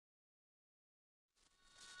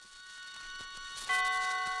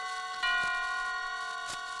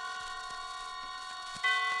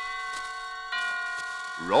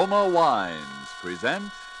Roma Wines present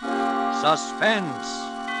Suspense.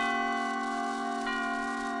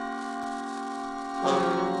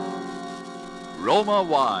 Roma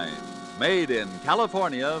Wines, made in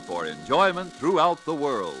California for enjoyment throughout the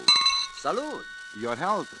world. Salud. Your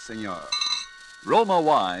health, senor. Roma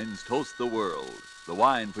Wines toast the world. The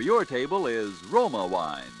wine for your table is Roma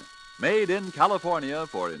Wine, made in California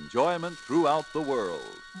for enjoyment throughout the world.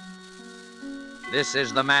 This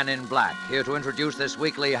is the Man in Black, here to introduce this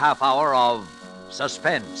weekly half hour of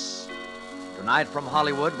Suspense. Tonight from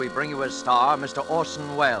Hollywood, we bring you as star Mr.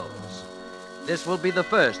 Orson Welles. This will be the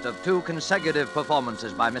first of two consecutive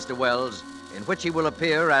performances by Mr. Welles, in which he will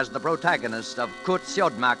appear as the protagonist of Curt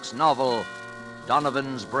Siodmak's novel,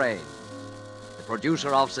 Donovan's Brain. The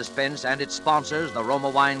producer of Suspense and its sponsors, the Roma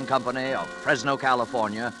Wine Company of Fresno,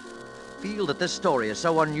 California, feel that this story is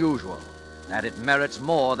so unusual that it merits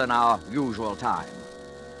more than our usual time.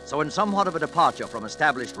 So in somewhat of a departure from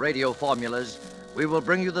established radio formulas, we will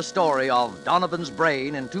bring you the story of Donovan's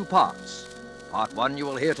Brain in two parts. Part one you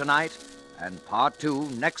will hear tonight, and part two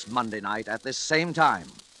next Monday night at this same time.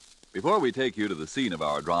 Before we take you to the scene of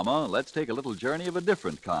our drama, let's take a little journey of a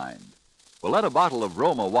different kind. We'll let a bottle of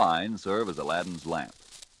Roma wine serve as Aladdin's lamp.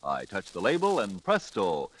 I touch the label, and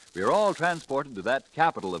presto, we are all transported to that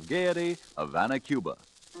capital of gaiety, Havana, Cuba.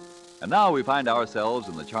 And now we find ourselves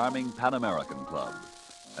in the charming Pan American Club.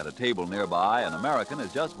 At a table nearby, an American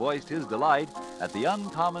has just voiced his delight at the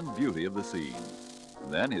uncommon beauty of the scene.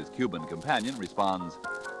 And then his Cuban companion responds,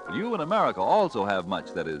 "Well, you in America also have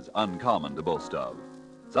much that is uncommon to boast of,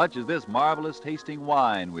 such as this marvelous tasting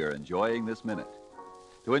wine we are enjoying this minute.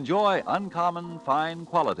 To enjoy uncommon fine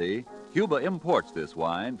quality, Cuba imports this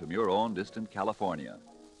wine from your own distant California.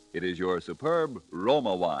 It is your superb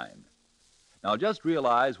Roma wine. Now just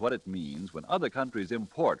realize what it means when other countries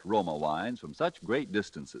import Roma wines from such great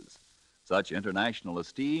distances. Such international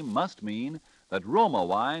esteem must mean that Roma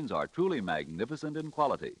wines are truly magnificent in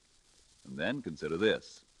quality. And then consider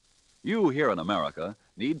this. You here in America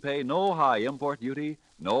need pay no high import duty,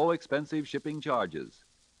 no expensive shipping charges.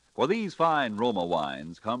 For these fine Roma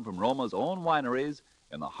wines come from Roma's own wineries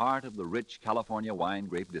in the heart of the rich California wine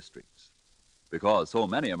grape districts. Because so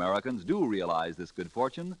many Americans do realize this good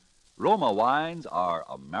fortune, Roma wines are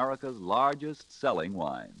America's largest selling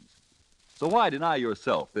wines. So why deny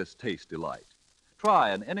yourself this taste delight? Try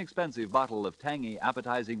an inexpensive bottle of tangy,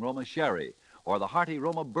 appetizing Roma sherry, or the hearty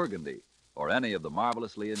Roma burgundy, or any of the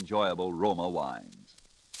marvelously enjoyable Roma wines.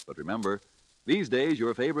 But remember, these days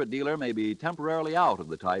your favorite dealer may be temporarily out of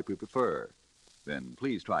the type you prefer. Then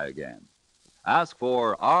please try again. Ask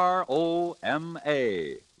for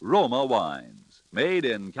R-O-M-A, Roma wines, made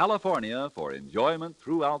in California for enjoyment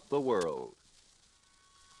throughout the world.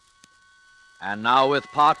 And now with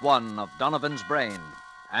part one of Donovan's Brain,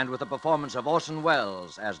 and with the performance of Orson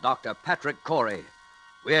Welles as Dr. Patrick Corey,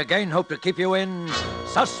 we again hope to keep you in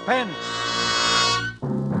suspense.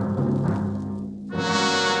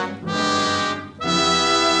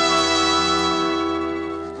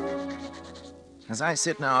 As I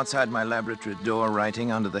sit now outside my laboratory door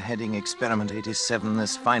writing under the heading Experiment 87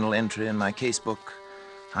 this final entry in my casebook,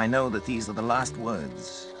 I know that these are the last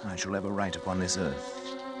words I shall ever write upon this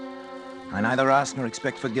earth. I neither ask nor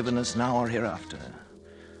expect forgiveness now or hereafter.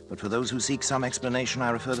 But for those who seek some explanation, I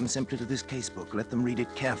refer them simply to this casebook. Let them read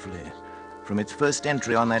it carefully from its first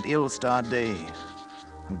entry on that ill-starred day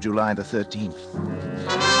of July the 13th.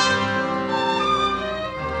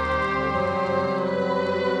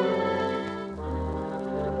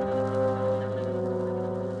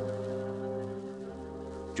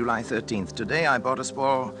 July 13th. Today I bought a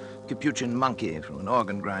small Capuchin monkey from an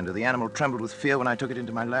organ grinder. The animal trembled with fear when I took it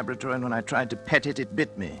into my laboratory, and when I tried to pet it, it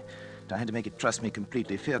bit me. I had to make it trust me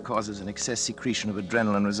completely. Fear causes an excess secretion of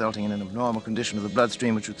adrenaline, resulting in an abnormal condition of the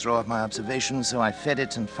bloodstream which would throw off my observations, so I fed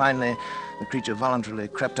it, and finally the creature voluntarily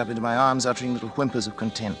crept up into my arms, uttering little whimpers of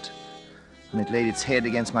content. When it laid its head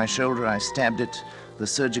against my shoulder, I stabbed it with a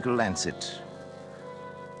surgical lancet.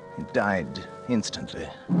 It died instantly.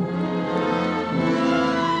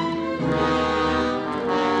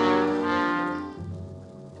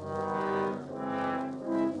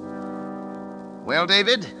 Well,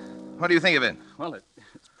 David, what do you think of it? Well,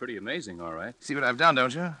 it's pretty amazing, all right. See what I've done,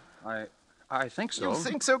 don't you? I think so. You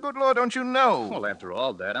think so? Good Lord, don't you know? Well, after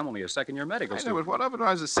all that, I'm only a second-year medical I know, student. but what of it?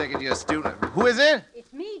 I was a second-year student. Who is it?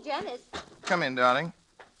 It's me, Janice. Come in, darling.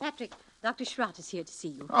 Patrick, Dr. Schrott is here to see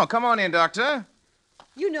you. Oh, come on in, Doctor.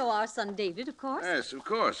 You know our son David, of course. Yes, of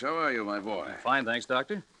course. How are you, my boy? Fine, thanks,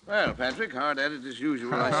 Doctor. Well, Patrick, hard at it as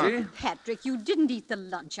usual, I see. Patrick, you didn't eat the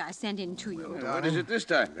lunch I sent in to you. What is it this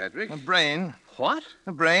time, Patrick? A brain. What?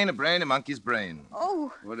 A brain, a monkey's brain.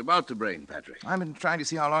 Oh, What about the brain, Patrick? I've been trying to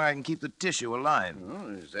see how long I can keep the tissue alive. Oh,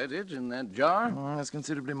 is that it in that jar? There's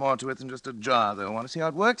considerably more to it than just a jar, though. Want to see how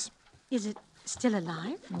it works? is it still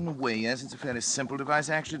alive? In a way, yes. It's a fairly simple device,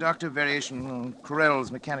 actually, Doctor. Variation on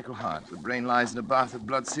Corell's mechanical heart. The brain lies in a bath of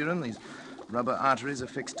blood serum. These rubber arteries are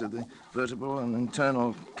fixed to the vertebral and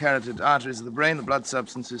internal carotid arteries of the brain. The blood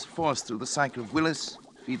substance is forced through the cycle of Willis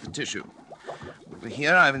to feed the tissue. Over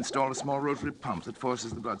here, I've installed a small rotary pump that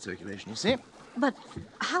forces the blood circulation, you see? But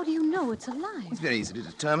how do you know it's alive? It's very easy to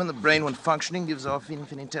determine. The brain, when functioning, gives off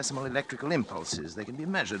infinitesimal electrical impulses. They can be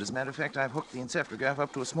measured. As a matter of fact, I've hooked the encephalograph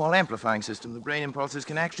up to a small amplifying system. The brain impulses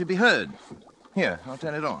can actually be heard. Here, I'll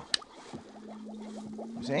turn it on.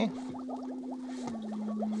 You see?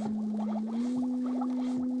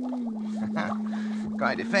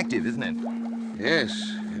 Quite effective, isn't it? Yes,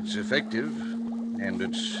 it's effective. And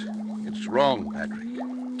it's wrong, Patrick.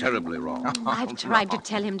 Terribly wrong. I've tried to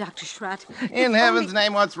tell him, Dr. Schratt. In heaven's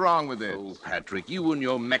name, what's wrong with it? Oh, Patrick, you and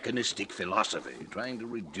your mechanistic philosophy, trying to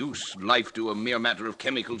reduce life to a mere matter of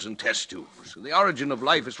chemicals and test tubes. The origin of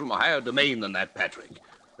life is from a higher domain than that, Patrick.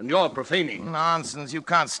 And you're profaning. Nonsense. You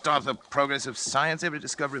can't stop the progress of science. Every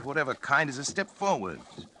discovery of whatever kind is a step forward.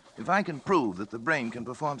 If I can prove that the brain can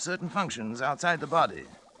perform certain functions outside the body,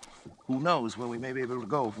 who knows where we may be able to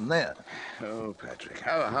go from there? Oh, Patrick,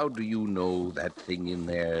 how do you know that thing in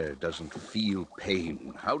there doesn't feel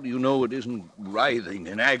pain? How do you know it isn't writhing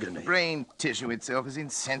in agony? Brain tissue itself is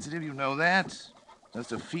insensitive, you know that.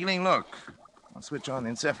 Just a feeling. Look. I'll switch on the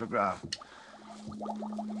encephalograph.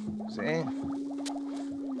 See?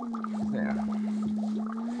 There.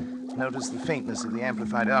 Notice the faintness of the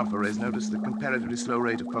amplified alpha rays. Notice the comparatively slow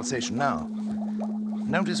rate of pulsation now.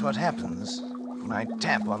 Notice what happens when I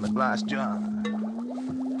tap on the glass jar.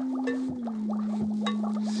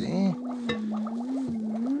 See?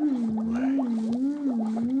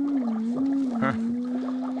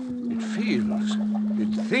 It feels. It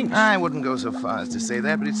thinks. I wouldn't go so far as to say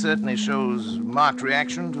that, but it certainly shows marked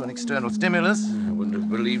reaction to an external stimulus. I wouldn't have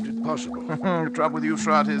believed it possible. The trouble with you,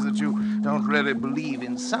 Schrott, is that you don't really believe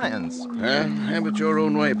in science. Have it your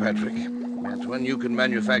own way, Patrick. That's when you can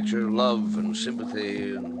manufacture love and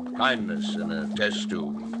sympathy and kindness in a test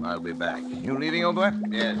tube. I'll be back. You leaving, old boy?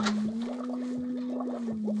 Yes.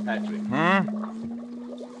 Patrick.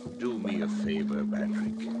 Do me a favor,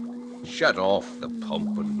 Patrick. Shut off the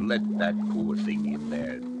pump and let that poor thing in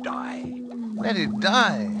there die. Let it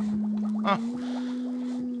die? Oh.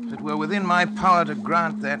 If it were within my power to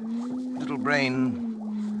grant, that little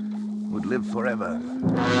brain would live forever.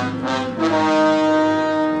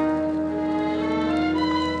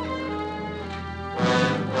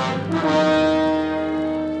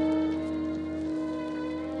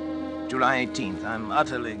 July 18th. I'm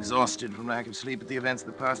utterly exhausted from lack of sleep, but the events of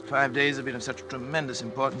the past 5 days have been of such tremendous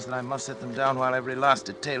importance that I must set them down while every last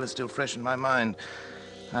detail is still fresh in my mind.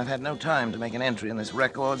 I've had no time to make an entry in this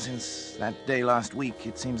record since that day last week.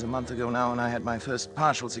 It seems a month ago now when I had my first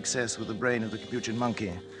partial success with the brain of the Capuchin monkey.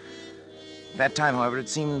 At that time, however, it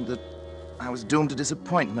seemed that I was doomed to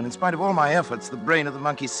disappointment. In spite of all my efforts, the brain of the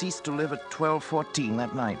monkey ceased to live at 12:14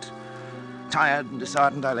 that night. Tired and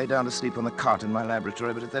disheartened, I lay down to sleep on the cot in my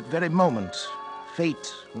laboratory, but at that very moment,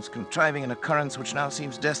 fate was contriving an occurrence which now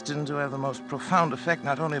seems destined to have the most profound effect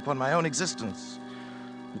not only upon my own existence,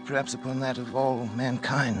 but perhaps upon that of all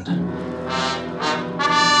mankind.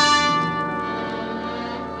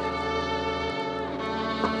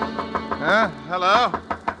 Hello?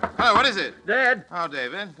 Hello, what is it? Dad! Oh,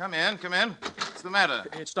 David, come in. What's the matter?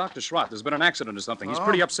 It's Dr. Schratt. There's been an accident or something. He's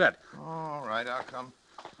pretty upset. All right, I'll come.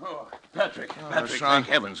 Oh, Patrick, Sean. thank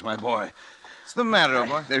heavens, my boy. What's the matter, old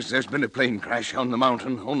boy? There's been a plane crash on the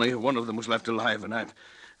mountain. Only one of them was left alive, and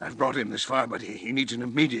I've brought him this far, but he needs an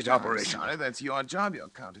immediate operation. Sorry, that's your job. You're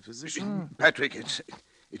county physician. Patrick,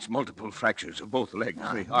 it's multiple fractures of both legs.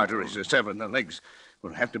 The arteries are severed, and the legs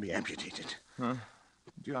will have to be amputated.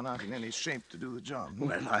 You're not in any shape to do the job.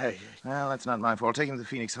 Well, that's not my fault. Take him to the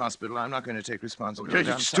Phoenix Hospital. I'm not going to take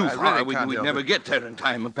responsibility. I'm it's sorry. too I far. really can't We'd help never it. get there in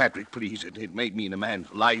time. Patrick, please. It may mean a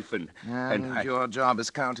man's life, and your job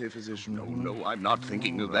as county physician. No, I'm not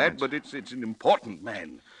thinking of that, but it's an important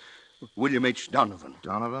man. William H. Donovan.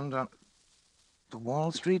 Donovan? The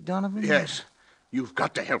Wall Street Donovan? Yes. You've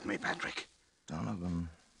got to help me, Patrick. Donovan.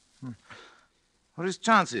 What are his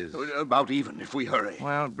chances? About even, if we hurry.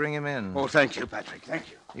 Well, bring him in. Oh, thank you, Patrick.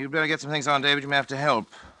 Thank you. You'd better get some things on, David. You may have to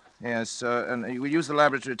help. Yes, and we'll use the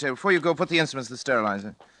laboratory table. Before you go, put the instruments in the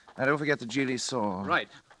sterilizer. And don't forget the Geely saw. Right.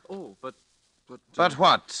 Oh, but... But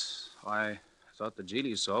what? As thought the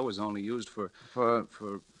Geely saw was only used for...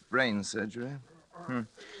 For brain surgery.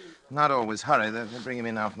 Not always. Hurry. They'll bring him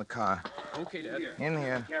in now from the car. Okay, Dad. In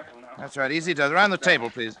here. That's right. Easy does. Around the table,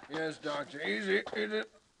 please. Yes, Doctor. Easy. You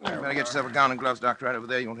better get yourself a gown and gloves, Doctor, right over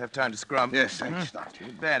there. You won't have time to scrub. Yes, thanks, Doctor.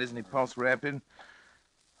 Too bad, isn't he? Pulse rapid.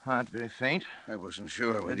 Heart very faint. I wasn't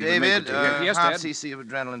sure when David, Yes, half Dad. cc of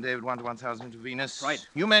adrenaline, David, 1 to 1,000 intravenous. Right.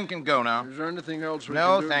 You men can go now. Is there anything else we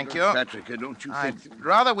No, can do? thank you. Patrick, don't you I'd think...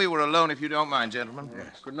 rather we were alone if you don't mind, gentlemen.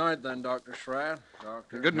 Yes. Good night, then, Dr. Schratt.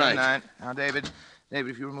 Doctor. Good night. Good night. Now, David,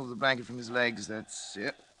 if you remove the blanket from his legs, that's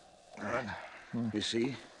it. All right. You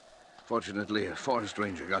see? Fortunately, a forest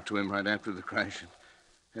ranger got to him right after the crash and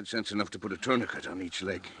had sense enough to put a tourniquet on each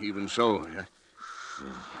leg. Even so,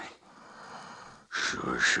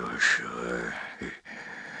 Sure.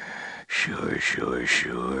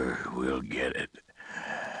 Sure. We'll get it.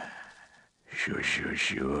 Sure.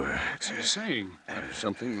 What's he saying?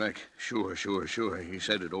 Something like, sure. He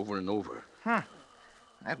said it over and over. I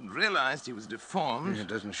hadn't realized he was deformed. It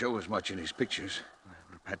doesn't show as much in his pictures.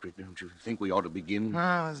 Patrick, don't you think we ought to begin?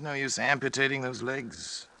 No, there's no use amputating those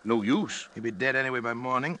legs. No use. He'll be dead anyway by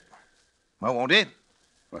morning. Well, won't it?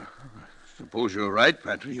 Well, suppose you're right,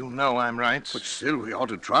 Patrick. You know I'm right. But still, we ought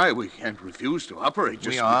to try. We can't refuse to operate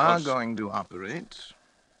just We are because... going to operate.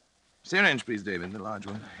 Syringe, please, David, the large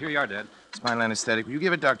one. Here you are, Dad. Spinal anesthetic. Will you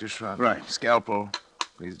give it, Dr. Schratt? Right. Scalpel,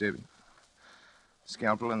 please, David.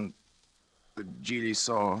 Scalpel and the Geely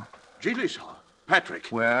saw. Geely saw? Patrick.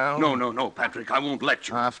 Well... No, Patrick, I won't let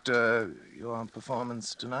you. After your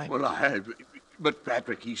performance tonight? Well, I had... But,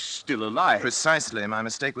 Patrick, he's still alive. Precisely. My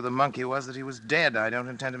mistake with the monkey was that he was dead. I don't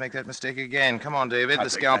intend to make that mistake again. Come on, David, Patrick, the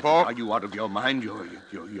scalpel. Patrick, are you out of your mind?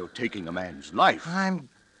 You're taking a man's life. I'm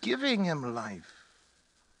giving him life.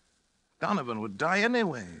 Donovan would die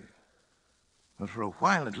anyway. But for a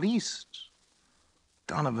while at least,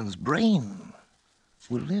 Donovan's brain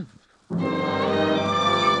will live.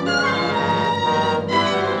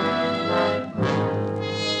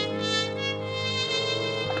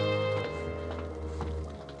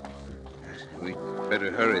 We'd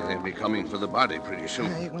better hurry. They'll be coming for the body pretty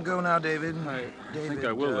soon. You can go now, David. I David, think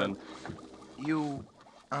I will, then. You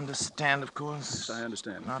understand, of course. Yes, I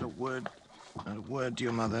understand. Not a word to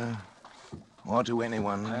your mother or to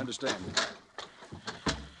anyone. I understand.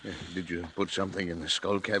 Did you put something in the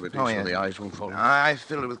skull cavity Oh, so yeah. the eyes won't fall? I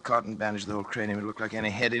filled it with cotton, bandaged the whole cranium. It looked like any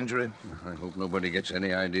head injury. I hope nobody gets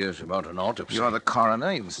any ideas about an autopsy. You're the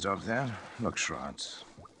coroner. You can stop that. Look, Schratz.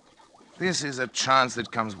 This is a chance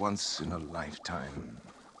that comes once in a lifetime.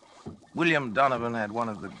 William Donovan had one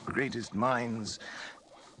of the greatest minds,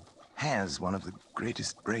 has one of the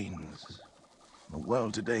greatest brains in the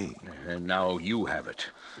world today. And now you have it.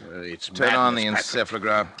 It's Turn on the madness, Patrick.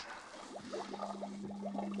 encephalograph.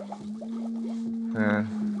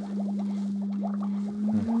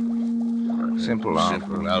 Simple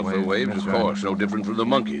Alpha waves, That's of right. course. No different from the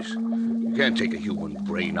monkeys. You can't take a human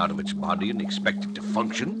brain out of its body and expect it to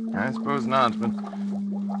function. I suppose not, but...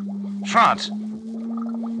 Schrott,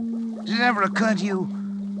 did it ever occur to you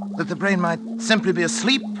that the brain might simply be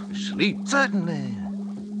asleep? Sleep? Certainly.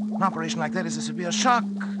 An operation like that is a severe shock.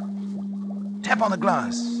 Tap on the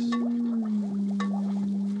glass.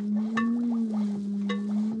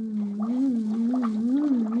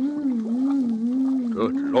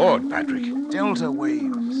 Good Lord, Patrick. Delta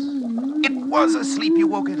waves. It was asleep. You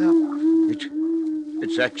woke it up.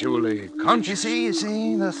 It's actually conscious. You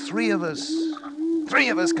see, the three of us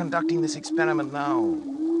conducting this experiment now.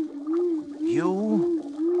 You,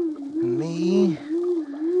 and me,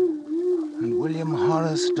 and William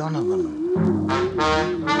Horace Donovan.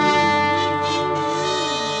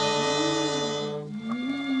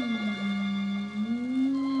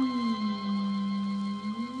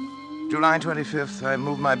 July 25th, I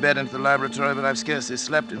moved my bed into the laboratory, but I've scarcely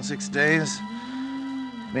slept in 6 days.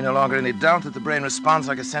 There's been no longer any doubt that the brain responds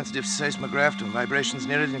like a sensitive seismograph to vibrations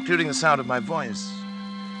near it, including the sound of my voice.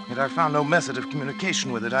 Yet I found no method of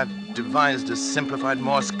communication with it. I've devised a simplified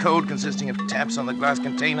Morse code consisting of taps on the glass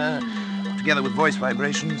container, together with voice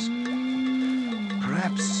vibrations.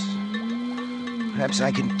 Perhaps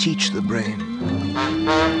I can teach the brain.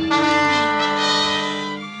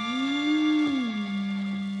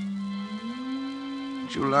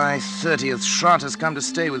 July 30th, Schrott has come to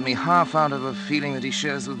stay with me, half out of a feeling that he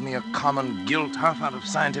shares with me a common guilt, half out of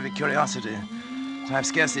scientific curiosity. I've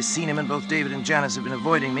scarcely seen him, and both David and Janice have been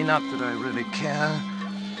avoiding me, not that I really care.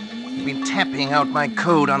 They've been tapping out my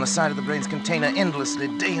code on the side of the brain's container endlessly,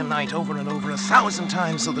 day and night, over and over, 1,000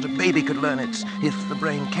 times, so that a baby could learn it, if the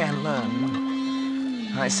brain can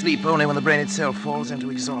learn. I sleep only when the brain itself falls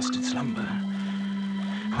into exhausted slumber.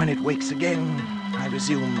 When it wakes again, I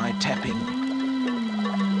resume my tapping.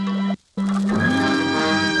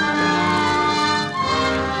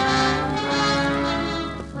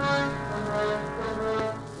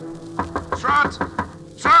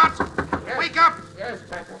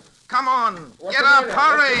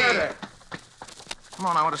 hurry! Come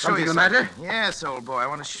on, I want to show you Something something. the matter? Yes, old boy, I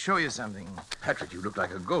want to show you something. Patrick, you look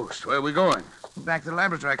like a ghost. Where are we going? Back to the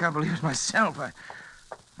laboratory. I can't believe it myself.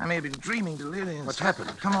 I may have been dreaming delirious. What's happened?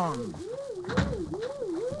 Come on.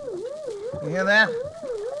 You hear that?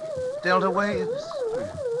 Delta waves.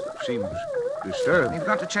 Seems disturbed. You've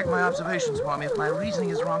got to check my observations for me. If my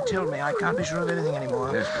reasoning is wrong, tell me. I can't be sure of anything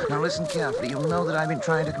anymore. Yes. Now listen carefully. You'll know that I've been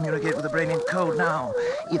trying to communicate with the brain in code. Now,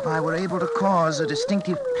 if I were able to cause a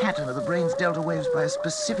distinctive pattern of the brain's delta waves by a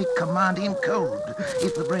specific command in code,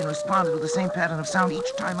 if the brain responded with the same pattern of sound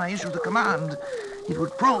each time I issued the command, it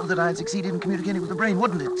would prove that I'd succeeded in communicating with the brain,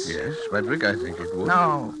 wouldn't it? Yes, Patrick, I think it would.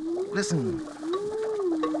 Now, listen.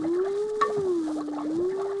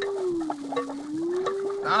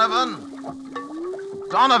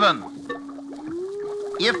 Donovan,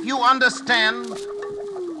 if you understand,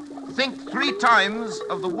 think 3 times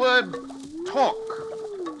of the word talk.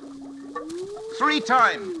 3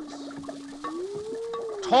 times.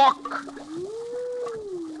 Talk.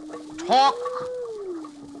 Talk.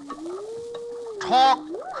 Talk.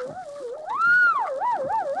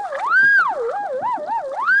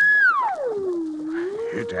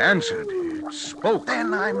 It answered. It spoke.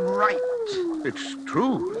 Then I'm right. It's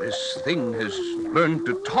true. This thing has learned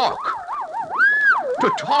to talk.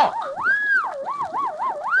 To talk.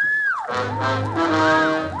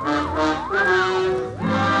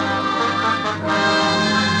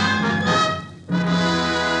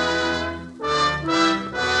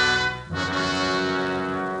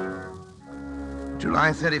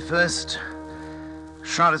 July 31st.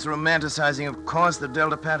 Shot is romanticizing, of course. The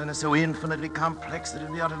delta pattern is so infinitely complex that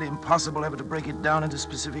it'd be utterly impossible ever to break it down into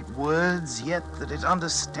specific words, yet that it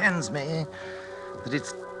understands me, that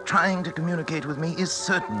it's trying to communicate with me, is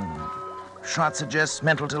certain. Shot suggests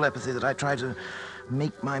mental telepathy, that I try to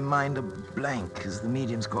make my mind a blank, as the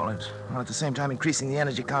mediums call it, while at the same time increasing the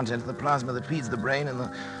energy content of the plasma that feeds the brain in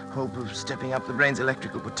the hope of stepping up the brain's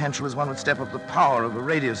electrical potential as one would step up the power of a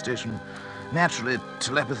radio station. Naturally,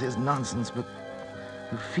 telepathy is nonsense, but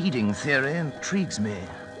the feeding theory intrigues me.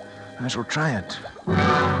 I shall try it.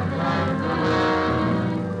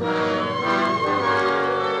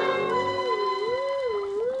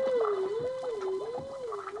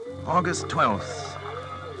 August 12th.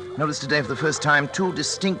 Notice today for the first time 2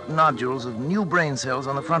 distinct nodules of new brain cells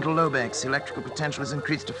on the frontal lobex. The electrical potential is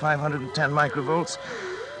increased to 510 microvolts.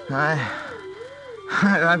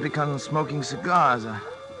 I've begun smoking cigars.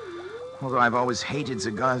 Although I've always hated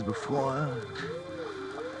cigars before.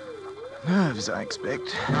 Nerves, I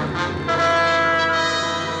expect.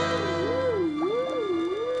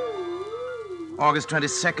 August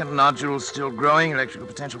 22nd, nodules still growing, electrical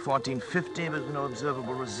potential 1450, but no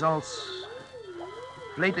observable results.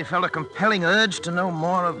 Lately felt a compelling urge to know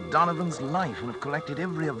more of Donovan's life and have collected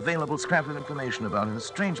every available scrap of information about him. A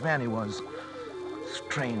strange man he was.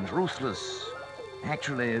 Strange, ruthless,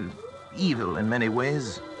 actually evil in many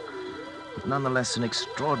ways, but nonetheless an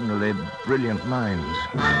extraordinarily brilliant mind.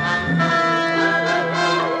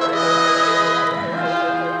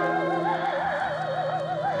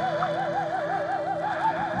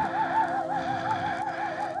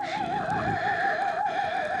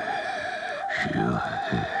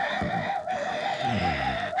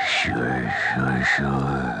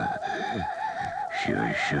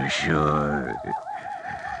 Sure.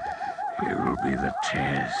 Here will be the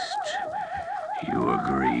test. You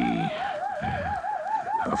agree?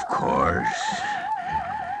 Of course.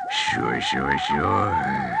 Sure. Sure.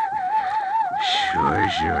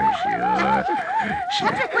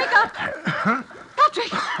 Patrick, wake up!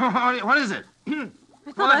 Patrick! What is it?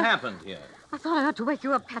 What happened here? I thought I ought to wake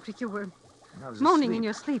you up, Patrick. You were moaning in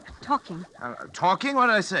your sleep, talking. Talking? What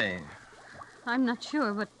did I say? I'm not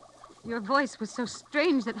sure, but your voice was so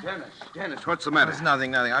strange that... Janice, what's the matter? It's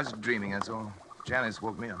nothing. I was dreaming, that's all. Janice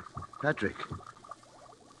woke me up. Patrick,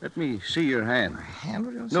 let me see your hand. Hand?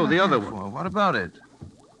 What do you No, the other for? one. What about it?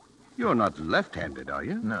 You're not left-handed, are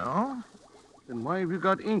you? No. Then why have you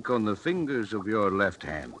got ink on the fingers of your left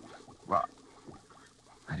hand? Well,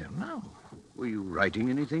 I don't know. Were you writing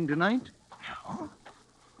anything tonight? No.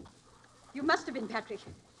 You must have been, Patrick.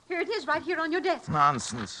 Here it is, right here on your desk.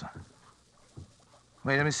 Nonsense.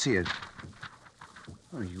 Wait, let me see it.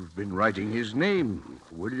 Oh, you've been writing his name,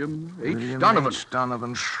 William H. William Donovan. H.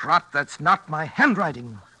 Donovan Schrott. That's not my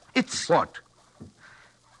handwriting. It's... What?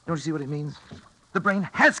 Don't you see what it means? The brain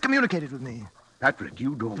has communicated with me. Patrick,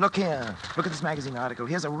 you don't... Look here. Look at this magazine article.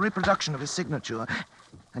 Here's a reproduction of his signature.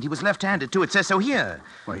 And he was left-handed, too. It says so here.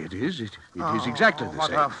 Why, it is. It is exactly the What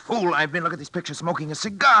same. a fool I've been. Look at this picture, smoking a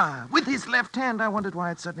cigar. With his left hand. I wondered why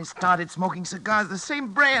it suddenly started smoking cigars. The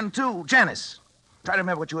same brand, too. Janice, try to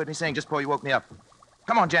remember what you heard me saying just before you woke me up.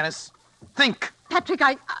 Come on, Janice. Think. Patrick,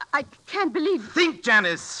 I can't believe... Think,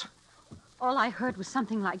 Janice. All I heard was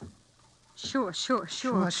something like, sure. Sure.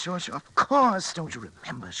 Of course. Don't you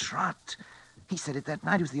remember, Schrott? He said it that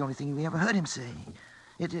night. It was the only thing we ever heard him say.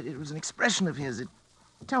 It was an expression of his. It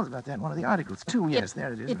tells about that in one of the articles, too. Yes,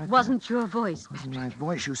 there it is. It right wasn't your voice, there. It Patrick. wasn't my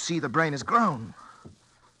voice. You see, the brain has grown.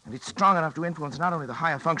 And it's strong enough to influence not only the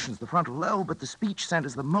higher functions, the frontal lobe, but the speech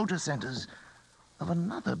centers, the motor centers of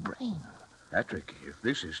another brain. Patrick, if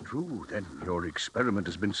this is true, then your experiment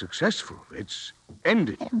has been successful. It's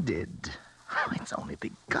ended. Ended? Oh, it's only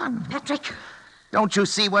begun. Patrick! Don't you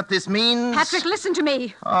see what this means? Patrick, listen to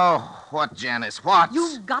me. Oh, what, Janice? What?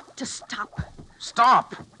 You've got to stop.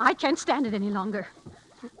 Stop! I can't stand it any longer.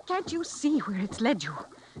 Can't you see where it's led you?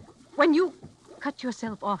 When you cut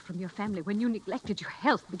yourself off from your family, when you neglected your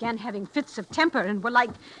health, began having fits of temper, and were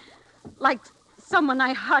like someone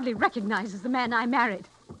I hardly recognize as the man I married.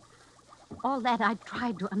 All that I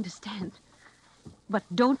tried to understand. But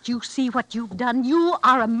don't you see what you've done? You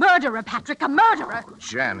are a murderer, Patrick, a murderer.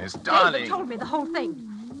 Janice, darling. David told me the whole thing.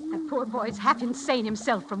 That poor boy's half insane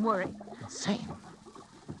himself from worry. Insane?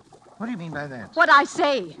 What do you mean by that? What I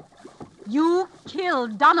say. You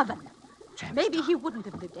killed Donovan. Janice, Maybe he wouldn't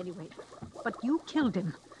have lived anyway. But you killed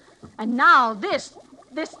him. And now this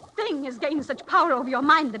thing has gained such power over your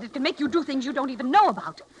mind that it can make you do things you don't even know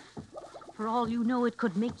about. For all you know, it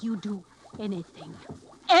could make you do anything.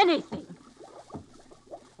 Anything.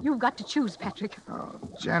 You've got to choose, Patrick. Oh,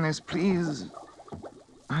 Janice, please.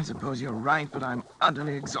 I suppose you're right, but I'm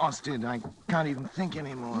utterly exhausted. I can't even think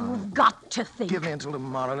anymore. You've got to think. Give me until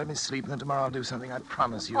tomorrow. Let me sleep, and then tomorrow I'll do something. I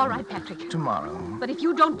promise you. All right, Patrick. Tomorrow. But if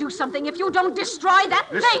you don't do something, if you don't destroy that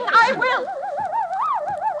thing, I will.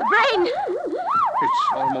 The brain. It's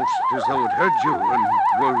almost as though it heard you and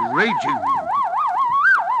were raging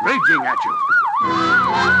at you.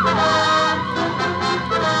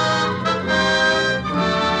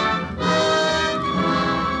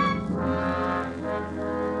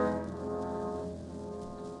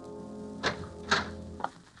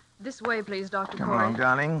 This way, please, Dr. Come Corey. on,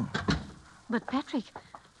 darling. But, Patrick,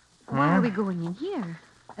 why are we going in here?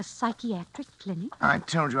 A psychiatric clinic? I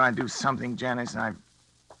told you I'd do something, Janice. I've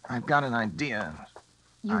got an idea.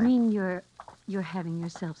 You mean you're having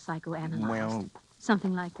yourself psychoanalyzed? Well,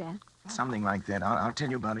 something like that? Something like that. I'll tell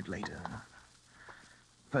you about it later.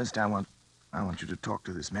 First, I want you to talk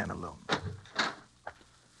to this man alone.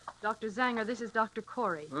 Dr. Zanger, this is Dr.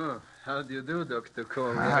 Corey. Oh, how do you do, Dr.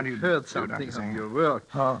 Corey? How do you I've heard do, something Dr. of Zanger? your work.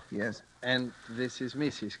 Oh, yes. And this is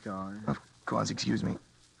Mrs. Corey. Of course, excuse me.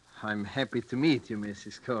 I'm happy to meet you,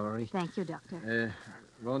 Mrs. Corey. Thank you, Doctor.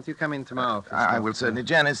 Won't you come into my office? I will Doctor? certainly.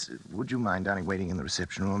 Janice, would you mind, darling, waiting in the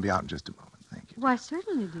reception room? I'll be out in just a moment. Thank you. Why,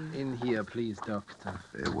 certainly do. In here, please, Doctor.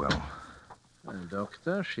 Very well.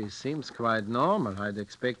 Doctor, she seems quite normal. I'd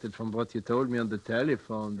expected from what you told me on the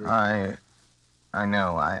telephone. That... I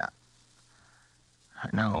know. I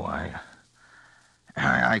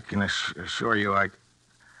can assure you,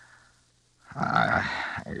 I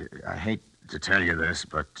hate to tell you this,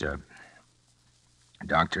 but,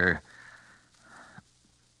 Doctor,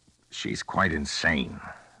 she's quite insane.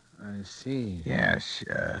 I see. Yes,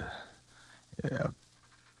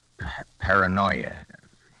 paranoia.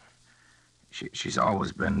 She's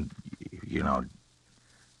always been,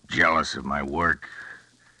 jealous of my work.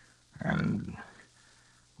 And,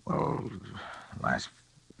 well, last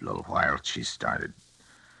little while she's got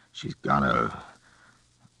a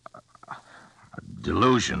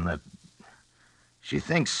delusion that she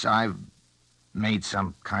thinks I've made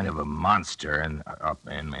some kind of a monster up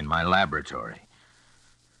in my laboratory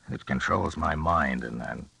that controls my mind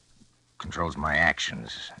and controls my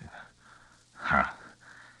actions.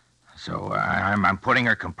 So I'm putting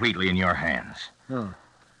her completely in your hands. Oh,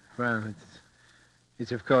 well,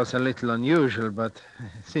 it's of course a little unusual, but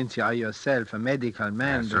since you are yourself a medical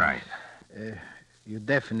man... That's right. You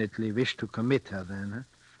definitely wish to commit her, then, huh?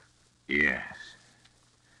 Yes.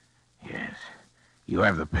 You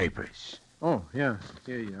have the papers. Oh, yeah,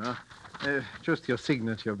 here you are. Just your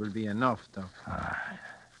signature will be enough, Doctor. All right.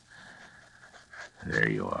 There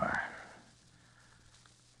you are.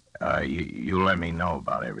 You let me know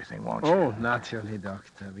about everything, won't you? Oh, naturally,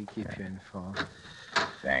 Doctor. We keep you informed.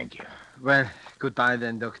 Thank you. Well, goodbye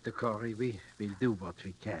then, Dr. Corey. We will do what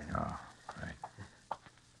we can. Oh, right.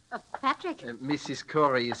 Patrick? Mrs.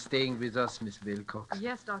 Corey is staying with us, Miss Wilcox.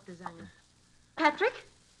 Yes, Dr. Zanger. Patrick?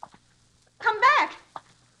 Come back!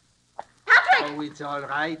 Patrick! Oh, it's all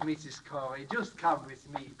right, Mrs. Corey. Just come with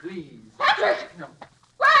me, please. Patrick! No.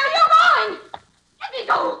 Where are you going? Let me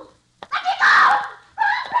go! Let me go!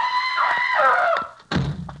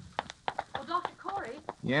 Oh, Dr. Corey,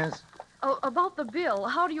 Yes? Oh, about the bill,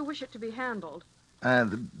 how do you wish it to be handled?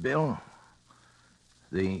 The bill?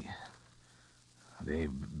 The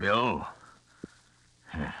bill?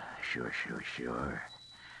 Sure.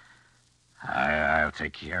 I'll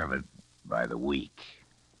take care of it by the week.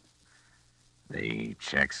 The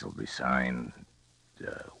checks will be signed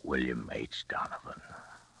William H. Donovan.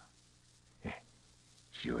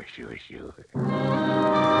 Sure.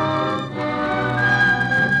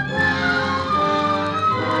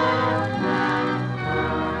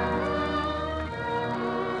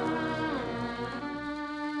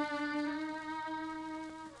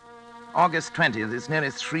 August 20th. It's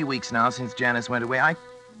nearly 3 weeks now since Janice went away. I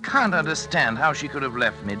can't understand how she could have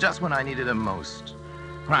left me just when I needed her most.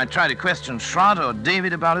 When I try to question Schrott or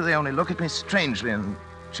David about it, they only look at me strangely and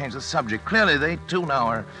change the subject. Clearly, they too now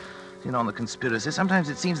are in on the conspiracy. Sometimes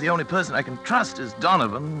it seems the only person I can trust is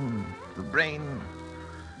Donovan. The brain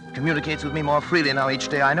communicates with me more freely now each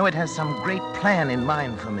day. I know it has some great plan in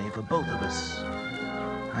mind for me, for both of us.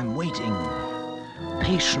 I'm waiting,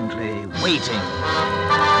 patiently waiting.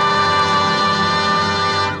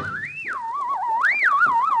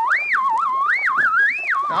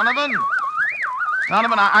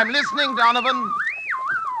 Donovan, I'm listening, Donovan.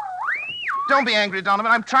 Don't be angry, Donovan.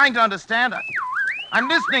 I'm trying to understand. I'm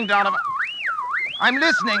listening, Donovan. I'm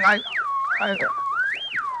listening.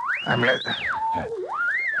 I'm listening.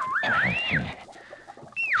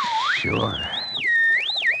 Sure.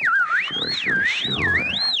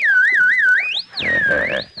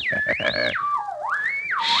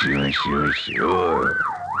 Sure.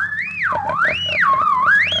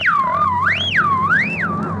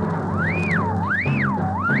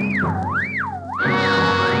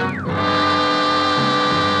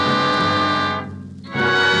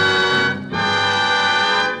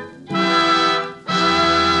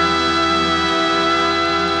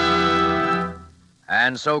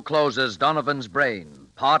 And so closes Donovan's Brain,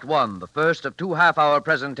 Part 1, the first of 2 half-hour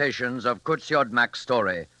presentations of Curt Siodmak's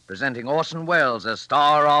story, presenting Orson Welles as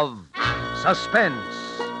star of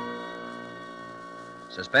Suspense.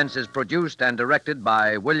 Suspense is produced and directed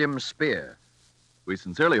by William Spear. We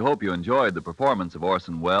sincerely hope you enjoyed the performance of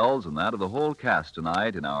Orson Welles and that of the whole cast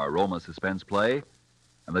tonight in our Roma suspense play,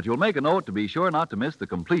 and that you'll make a note to be sure not to miss the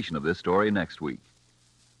completion of this story next week.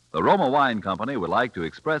 The Roma Wine Company would like to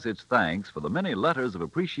express its thanks for the many letters of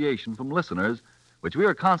appreciation from listeners which we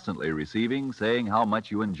are constantly receiving, saying how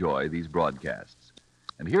much you enjoy these broadcasts.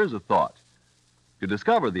 And here's a thought. To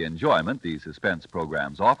discover the enjoyment these suspense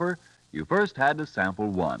programs offer, you first had to sample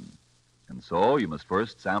one. And so you must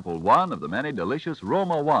first sample one of the many delicious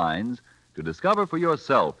Roma wines to discover for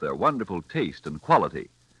yourself their wonderful taste and quality,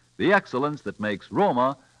 the excellence that makes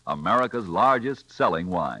Roma America's largest selling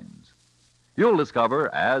wines. You'll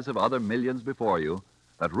discover, as have other millions before you,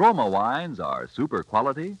 that Roma wines are super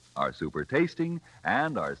quality, are super tasting,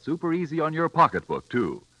 and are super easy on your pocketbook,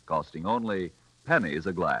 too, costing only pennies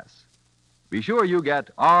a glass. Be sure you get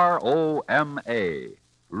R-O-M-A,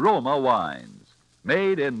 Roma wines,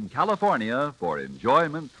 made in California for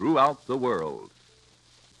enjoyment throughout the world.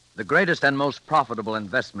 The greatest and most profitable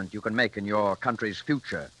investment you can make in your country's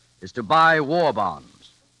future is to buy war bonds.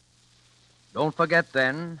 Don't forget,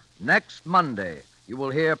 then, next Monday, you will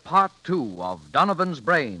hear Part 2 of Donovan's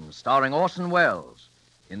Brain, starring Orson Welles,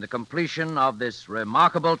 in the completion of this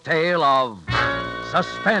remarkable tale of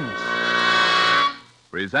Suspense.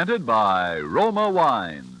 Presented by Roma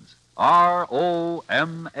Wines, R-O-M-A,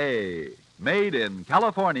 made in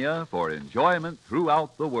California for enjoyment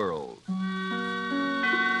throughout the world.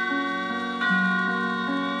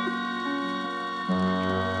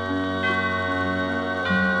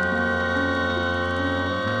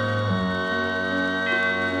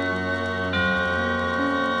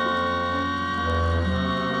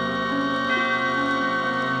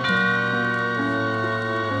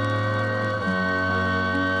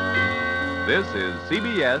 This is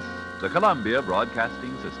CBS, the Columbia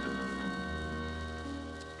Broadcasting System.